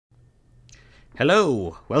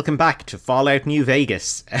Hello, welcome back to Fallout New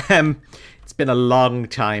Vegas. It's been a long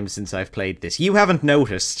time since I've played this. You haven't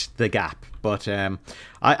noticed the gap, but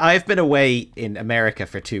I've been away in America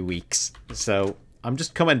for 2 weeks, so I'm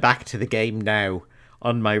just coming back to the game now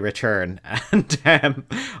on my return, and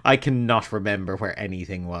I cannot remember where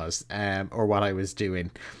anything was or what I was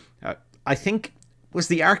doing. I think was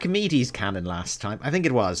the Archimedes cannon last time. I think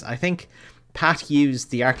it was. I think Pat used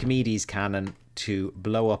the Archimedes cannon to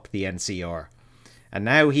blow up the NCR. And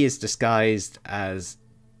now he is disguised as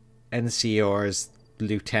NCR's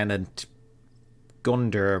Lieutenant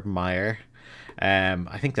Gundermeyer.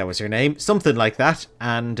 I think that was her name. Something like that.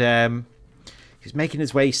 And he's making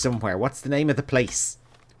his way somewhere. What's the name of the place?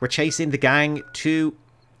 We're chasing the gang to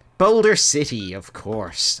Boulder City, of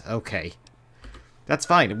course. Okay. That's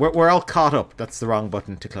fine. We're all caught up. That's the wrong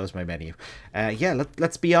button to close my menu. Yeah,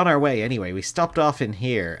 let's be on our way anyway. We stopped off in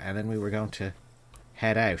here and then we were going to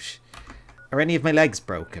head out. Are any of my legs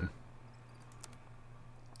broken?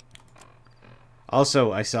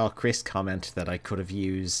 Also, I saw Chris comment that I could have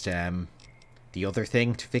used the other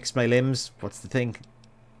thing to fix my limbs. What's the thing?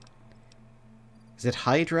 Is it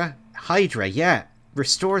Hydra? Hydra, yeah.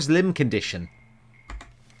 Restores limb condition.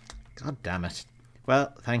 God damn it.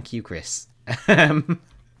 Well, thank you, Chris.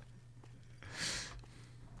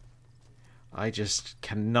 I just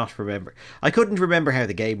cannot remember. I couldn't remember how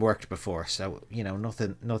the game worked before, so you know,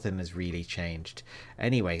 nothing has really changed.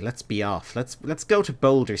 Anyway, let's be off. Let's go to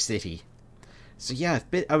Boulder City. So yeah,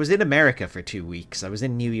 I was in America for 2 weeks. I was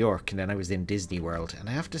in New York and then I was in Disney World, and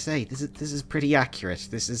I have to say this is pretty accurate.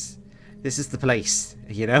 This is the place,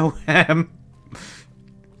 you know.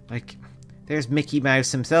 Like there's Mickey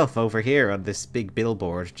Mouse himself over here on this big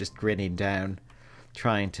billboard, just grinning down,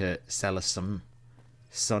 trying to sell us some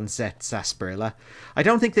sunset sarsaparilla. I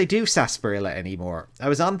don't think they do sarsaparilla anymore. I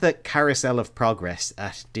was on the Carousel of Progress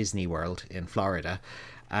at Disney World in Florida,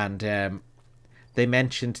 and they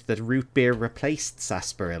mentioned that root beer replaced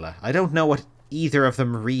sarsaparilla. I don't know what either of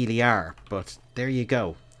them really are, but there you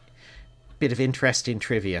go. Bit of interesting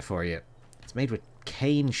trivia for you. It's made with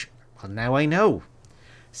cane sugar. Well, now I know.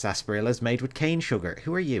 Sarsaparilla is made with cane sugar.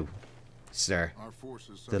 Who are you, sir?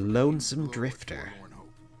 The Lonesome Drifter.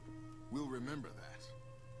 We'll remember that.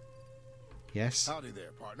 Yes? Howdy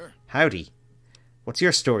there, partner. Howdy. What's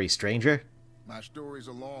your story, stranger? My story's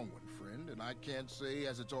a long one, friend, and I can't say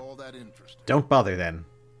as it's all that interesting. Don't bother, then.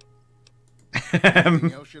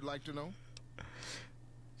 Anything else you'd like to know?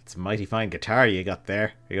 It's a mighty fine guitar you got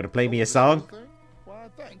there. You gonna play me a song? Why,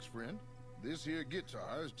 thanks, friend. This here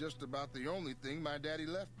guitar is just about the only thing my daddy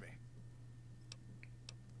left me.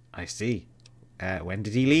 I see. When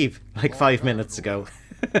did he leave? Like 5 minutes ago.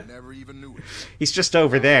 Never even knew it. He's just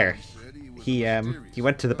over there. He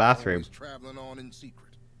went to the bathroom. Traveling on in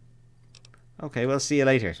secret. Okay, we'll see you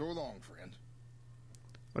later. So long, friend.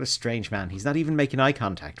 What a strange man. He's not even making eye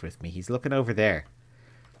contact with me. He's looking over there.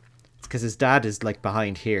 It's because his dad is like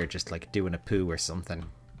behind here, just like doing a poo or something.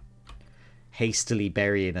 Hastily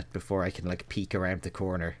burying it before I can like peek around the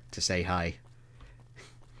corner to say hi.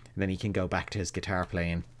 And then he can go back to his guitar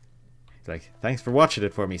playing. He's like, thanks for watching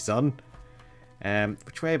it for me, son.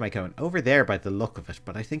 Which way am I going? Over there by the look of it,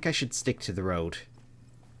 but I think I should stick to the road.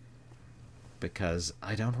 Because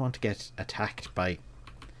I don't want to get attacked by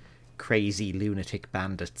crazy lunatic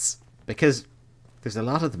bandits. Because there's a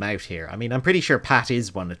lot of them out here. I mean, I'm pretty sure Pat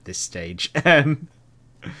is one at this stage.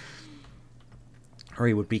 Or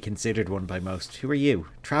he would be considered one by most. Who are you?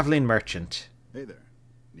 Traveling merchant. Hey there.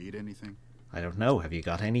 Need anything? I don't know. Have you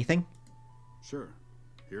got anything? Sure.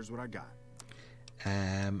 Here's what I got.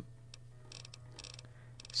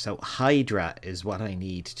 So Hydra is what I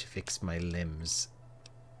need to fix my limbs.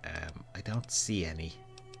 I don't see any.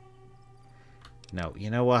 No, you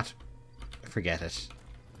know what? Forget it.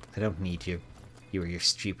 I don't need you. You or your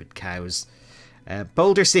stupid cows.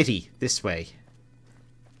 Boulder City, this way.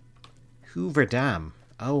 Hoover Dam.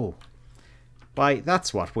 Oh. Why,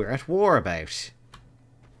 that's what we're at war about.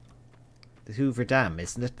 The Hoover Dam,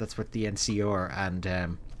 isn't it? That's what the NCR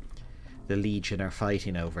and the Legion are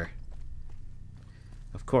fighting over.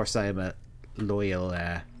 Of course I am a loyal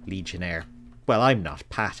Legionnaire. Well, I'm not.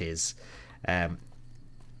 Pat is. Yeah,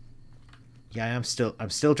 I'm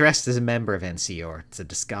still dressed as a member of NCR. It's a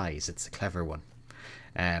disguise. It's a clever one.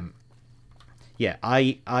 Yeah,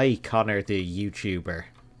 I Connor the YouTuber,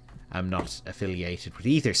 am not affiliated with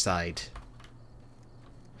either side.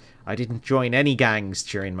 I didn't join any gangs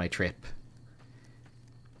during my trip.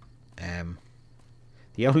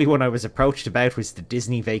 The only one I was approached about was the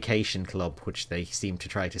Disney Vacation Club, which they seem to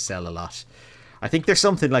try to sell a lot. I think they're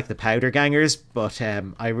something like the Powder Gangers, but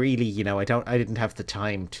I really, you know, I didn't have the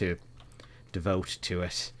time to devote to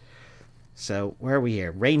it. So, where are we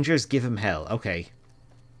here? Rangers give him hell. Okay.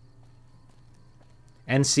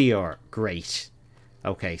 NCR. Great.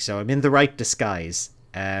 Okay, so I'm in the right disguise.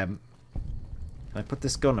 Can I put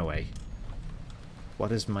this gun away?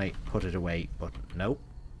 What is my put it away button? Nope.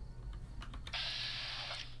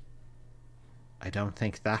 I don't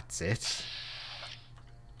think that's it.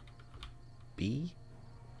 B?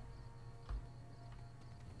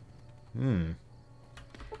 I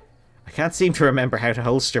can't seem to remember how to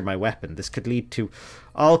holster my weapon. This could lead to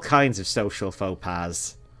all kinds of social faux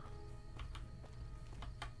pas.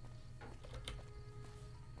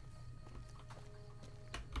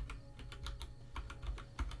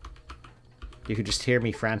 You could just hear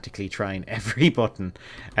me frantically trying every button.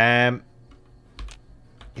 It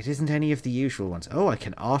isn't any of the usual ones. Oh, I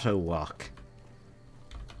can auto walk.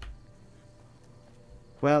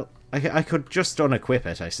 Well, I could just unequip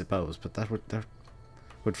it, I suppose, but that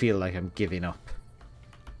would feel like I'm giving up.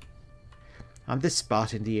 On this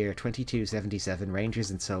spot in the year 2277,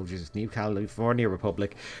 Rangers and soldiers of New California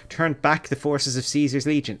Republic turned back the forces of Caesar's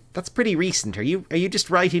Legion. That's pretty recent. Are you just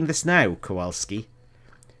writing this now, Kowalski?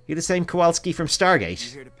 You the same Kowalski from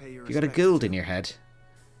Stargate? You got a Gould in your head.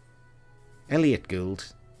 Elliot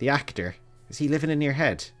Gould, the actor. Is he living in your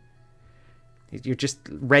head? You're just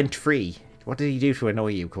rent-free. What did he do to annoy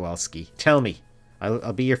you, Kowalski? Tell me.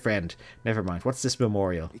 I'll be your friend. Never mind. What's this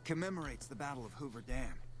memorial? It commemorates the Battle of Hoover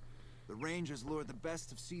Dam. The Rangers lured the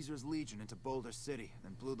best of Caesar's Legion into Boulder City,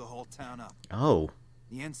 then blew the whole town up. Oh.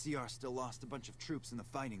 The NCR still lost a bunch of troops in the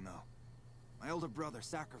fighting, though. My older brother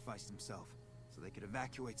sacrificed himself so they could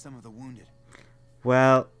evacuate some of the wounded.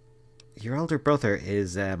 Well, your older brother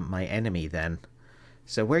is my enemy then.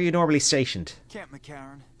 So where are you normally stationed? Camp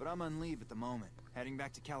McCarran, but I'm on leave at the moment, heading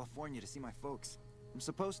back to California to see my folks. I'm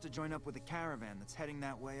supposed to join up with a caravan that's heading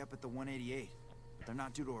that way up at the 188, but they're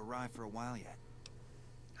not due to arrive for a while yet.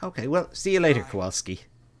 Okay, well, see you later, Kowalski.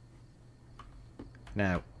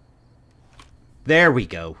 Now, there we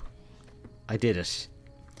go. I did it.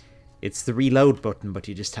 It's the reload button, but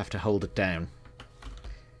you just have to hold it down.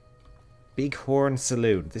 Bighorn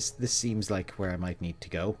Saloon. This seems like where I might need to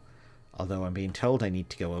go. Although I'm being told I need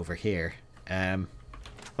to go over here. Well,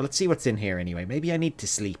 let's see what's in here anyway. Maybe I need to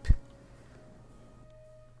sleep.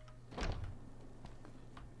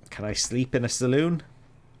 Can I sleep in a saloon?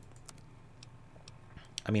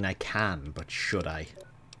 I mean, I can, but should I?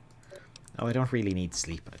 Oh, I don't really need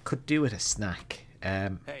sleep. I could do with a snack.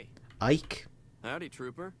 Hey. Ike? Howdy,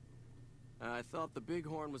 trooper. I thought the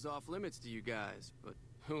Bighorn was off limits to you guys, but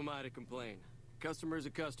who am I to complain? Customer's a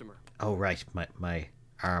customer. Oh, right. My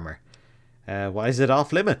armor. Why is it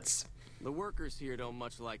off limits? The workers here don't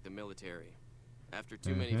much like the military. After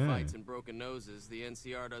too many fights and broken noses, the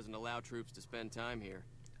NCR doesn't allow troops to spend time here.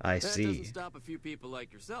 I That see. doesn't stop a few people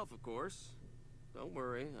like yourself, of course. Don't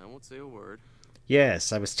worry, I won't say a word.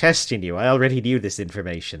 Yes, I was testing you. I already knew this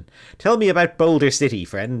information. Tell me about Boulder City,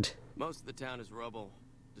 friend. Most of the town is rubble,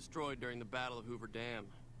 destroyed during the Battle of Hoover Dam.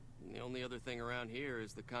 And the only other thing around here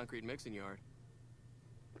is the concrete mixing yard.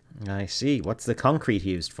 I see. What's the concrete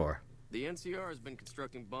used for? The NCR has been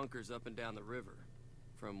constructing bunkers up and down the river.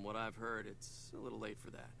 From what I've heard, it's a little late for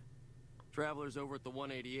that. Travelers over at the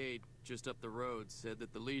 188, just up the road, said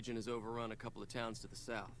that the Legion has overrun a couple of towns to the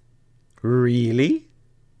south. Really?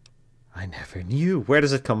 I never knew. Where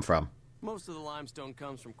does it come from? Most of the limestone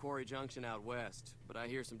comes from Quarry Junction out west, but I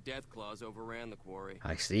hear some death claws overran the quarry.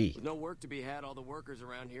 I see. With no work to be had, all the workers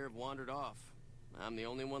around here have wandered off. I'm the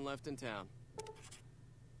only one left in town.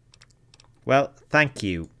 Well, thank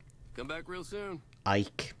you, Come back real soon.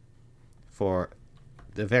 Ike, for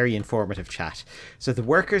the very informative chat. So the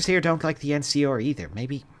workers here don't like the NCR either.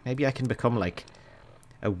 Maybe I can become like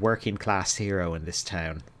a working class hero in this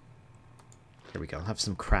town. Here we go. I'll have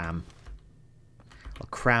some cram. I'll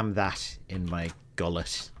cram that in my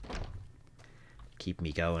gullet. Keep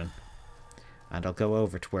me going. And I'll go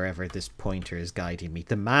over to wherever this pointer is guiding me.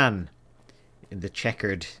 The man in the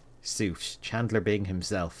checkered suit, Chandler Bing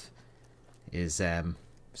himself, is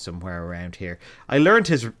somewhere around here. I learned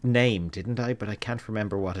his name, didn't I? But I can't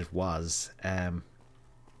remember what it was. I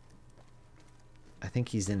think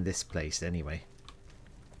he's in this place anyway.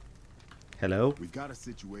 Hello? We've got a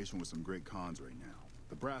situation with some great cons right now.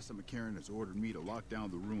 The brass at McCarran has ordered me to lock down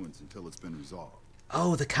the ruins until it's been resolved.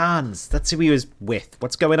 Oh, the cons. That's who he was with.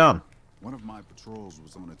 What's going on? One of my patrols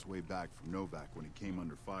was on its way back from Novak when it came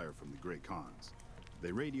under fire from the great cons.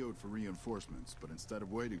 They radioed for reinforcements, but instead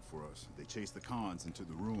of waiting for us, they chased the cons into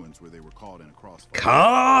the ruins where they were caught in a crossfire.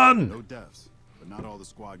 Con! No deaths, but not all the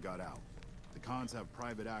squad got out. The cons have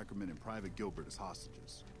Private Ackerman and Private Gilbert as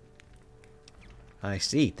hostages. I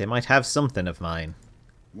see. They might have something of mine.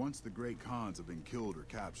 Once the Great Khans have been killed or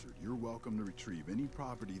captured, you're welcome to retrieve any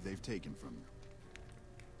property they've taken from you.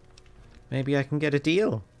 Maybe I can get a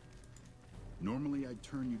deal. Normally I'd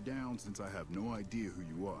turn you down since I have no idea who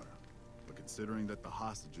you are. But considering that the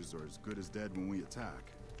hostages are as good as dead when we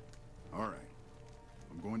attack... Alright.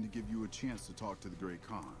 I'm going to give you a chance to talk to the Great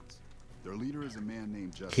Khans. Their leader is a man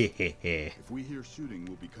named Jessup. If we hear shooting,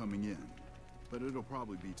 we'll be coming in. But it'll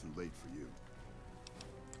probably be too late for you.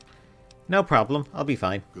 No problem. I'll be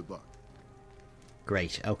fine. Good luck.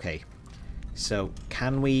 Great. Okay. So,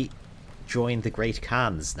 can we join the Great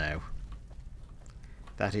Khans now?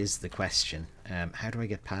 That is the question. How do I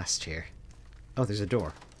get past here? Oh, there's a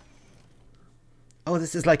door. Oh,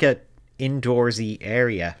 this is like a indoorsy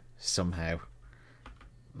area somehow.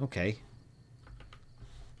 Okay.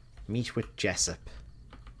 Meet with Jessup.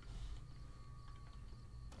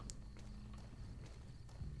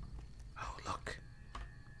 Oh, look.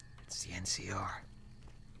 It's the NCR.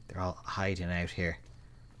 They're all hiding out here.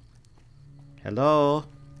 Hello?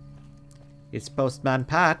 It's Postman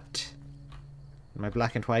Pat. My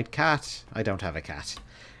black and white cat. I don't have a cat.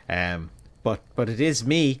 But it is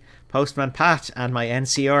me, Postman Pat, and my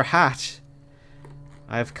NCR hat.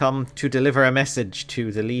 I have come to deliver a message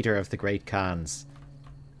to the leader of the Great Khans.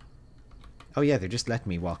 Oh yeah, they're just letting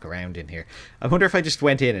me walk around in here. I wonder if I just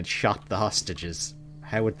went in and shot the hostages.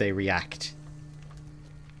 How would they react?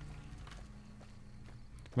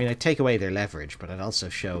 I mean, I'd take away their leverage, but I'd also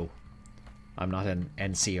show I'm not an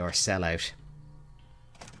NCR sellout.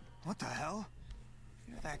 What the hell?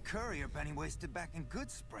 You're that courier Benny wasted back in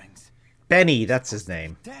Good Springs. Benny, that's his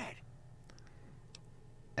name. Dead.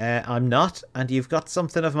 I'm not, and you've got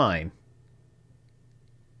something of mine.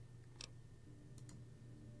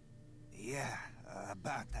 Yeah,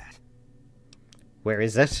 about that. Where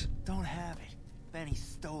is it? Don't have it. Benny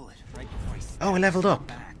stole it right before he Oh, I leveled up.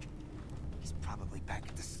 back. He's probably back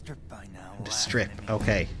at the strip by now. The laughing strip, at me.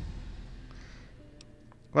 okay.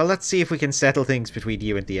 Well, let's see if we can settle things between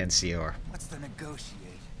you and the NCR. What's the negotiate?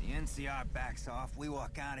 The NCR backs off, we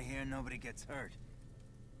walk out of here, nobody gets hurt.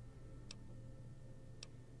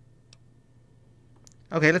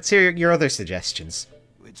 Okay, let's hear your other suggestions.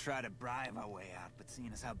 We'd try to bribe our way out, but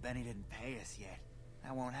seeing as how Benny didn't pay us yet,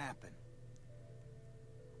 that won't happen.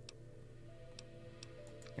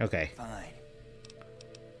 Okay, Fine.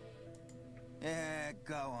 Yeah,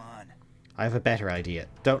 go on. I have a better idea.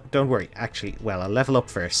 Don't worry. Actually, well, I'll level up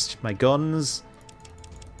first. My guns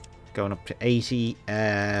going up to 80.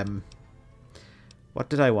 What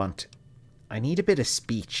did I want? I need a bit of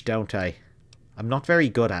speech, don't I? I'm not very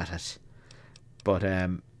good at it. But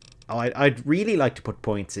I'd really like to put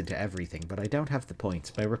points into everything, but I don't have the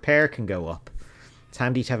points. My repair can go up. It's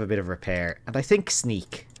handy to have a bit of repair, and I think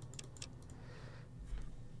sneak.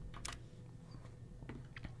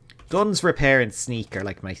 Guns, repair, and sneak are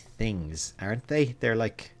like my things, aren't they? They're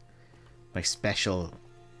like my special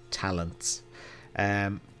talents.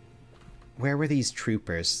 Where were these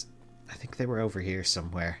troopers? I think they were over here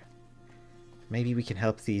somewhere. Maybe we can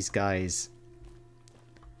help these guys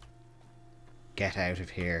get out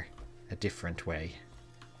of here a different way.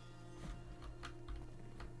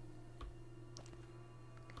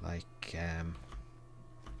 Like,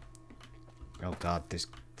 oh god,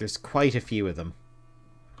 there's quite a few of them.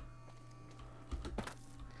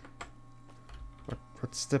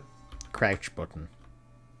 What's the crouch button?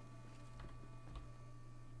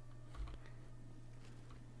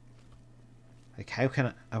 Like, how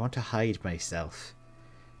can I want to hide myself?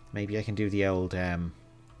 Maybe I can do the old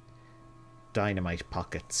dynamite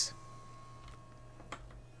pockets.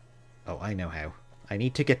 Oh, I know how. I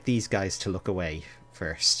need to get these guys to look away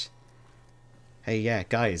first. Hey, yeah,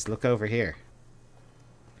 guys, look over here.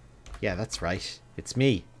 Yeah, that's right. It's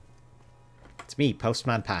me. It's me,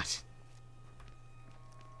 Postman Pat.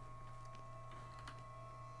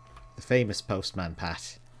 The famous Postman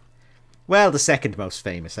Pat. Well, the second most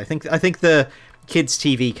famous. I think the kids'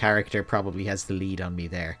 TV character probably has the lead on me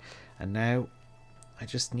there. And now I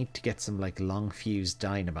just need to get some like long fuse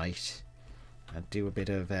dynamite and do a bit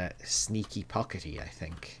of sneaky pockety, I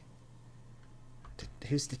think.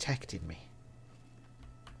 Who's detected me?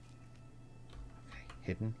 Okay,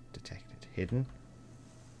 hidden, detected, hidden,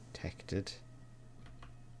 detected,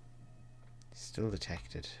 still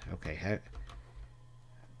detected. Okay, how?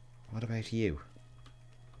 What about you?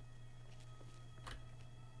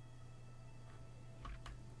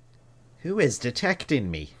 Who is detecting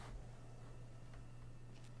me?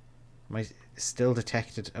 Am I still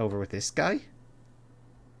detected over with this guy?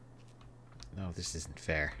 No, this isn't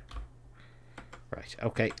fair. Right,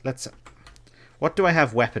 okay, let's... What do I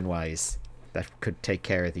have weapon-wise that could take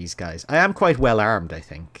care of these guys? I am quite well armed, I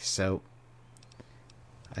think, so...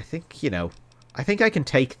 I think, you know, I think I can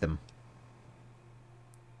take them.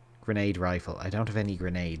 Grenade rifle. I don't have any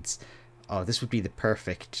grenades. Oh, this would be the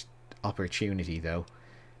perfect opportunity, though.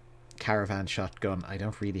 Caravan shotgun. I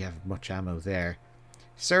don't really have much ammo there.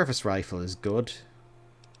 Service rifle is good.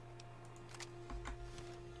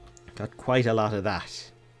 Got quite a lot of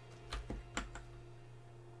that.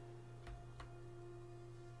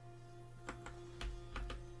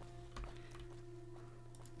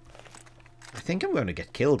 I think I'm going to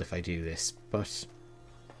get killed if I do this, but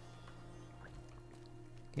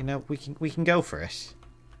you know, we can go for it.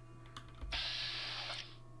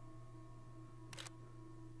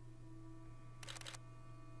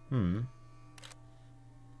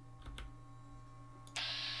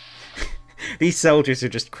 These soldiers are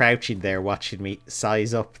just crouching there watching me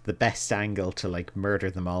size up the best angle to, like,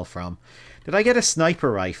 murder them all from. Did I get a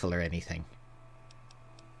sniper rifle or anything?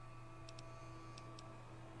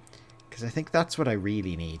 Because I think that's what I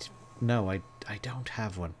really need. No, I don't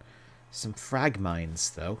have one. Some frag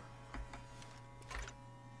mines, though.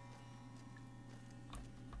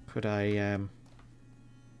 Could I,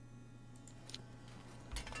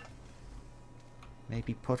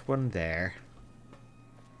 maybe put one there?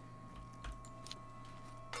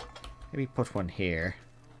 Maybe put one here.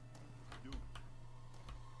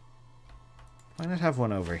 Why not have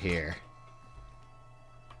one over here?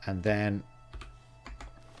 And then...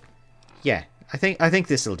 yeah, I think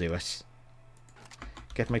this'll do it.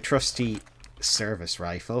 Get my trusty service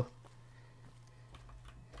rifle.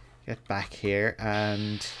 Get back here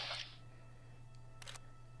and...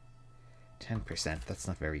 10%, that's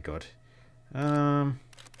not very good. 23%,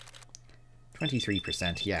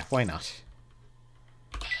 yeah, why not?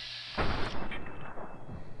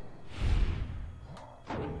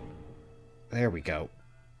 There we go.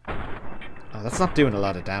 Oh, that's not doing a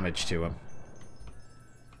lot of damage to him.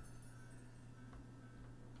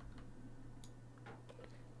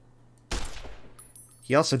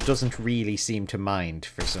 He also doesn't really seem to mind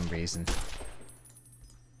for some reason.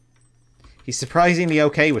 He's surprisingly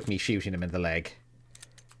okay with me shooting him in the leg.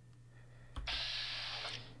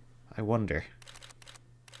 I wonder.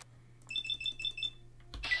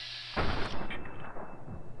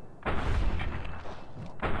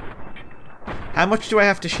 How much do I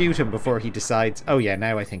have to shoot him before he decides... oh yeah,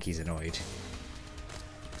 now I think he's annoyed.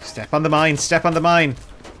 Step on the mine! Step on the mine!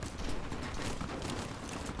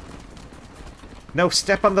 No,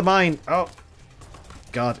 step on the mine! Oh!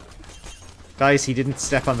 God. Guys, he didn't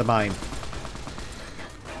step on the mine.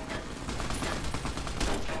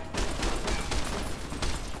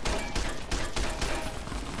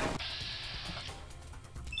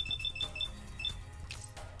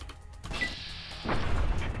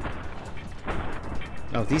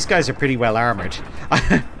 Oh, these guys are pretty well armoured.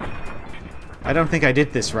 I don't think I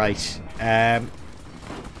did this right.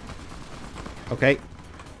 Okay.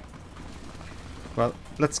 Well,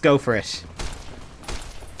 let's go for it.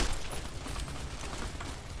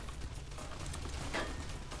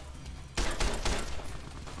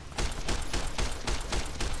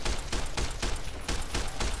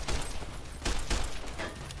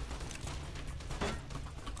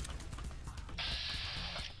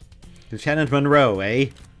 Lieutenant Monroe, eh?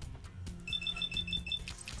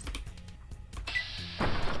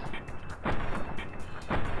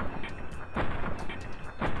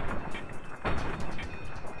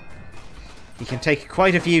 He can take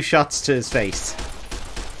quite a few shots to his face.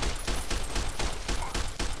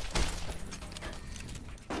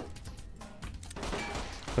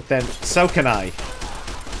 But then, so can I.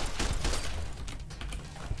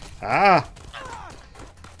 Ah!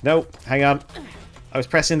 No, hang on. I was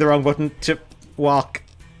pressing the wrong button to walk.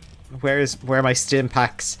 Where are my stim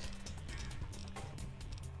packs?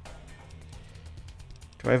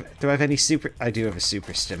 Do I have any super... I do have a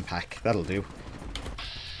super stim pack. That'll do.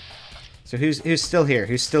 So who's still here?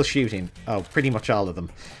 Who's still shooting? Oh, pretty much all of them.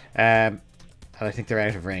 And I think they're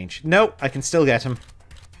out of range. No, I can still get him.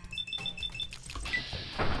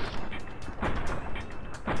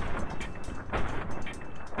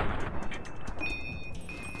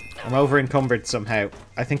 I'm over encumbered somehow.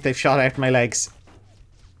 I think they've shot out my legs.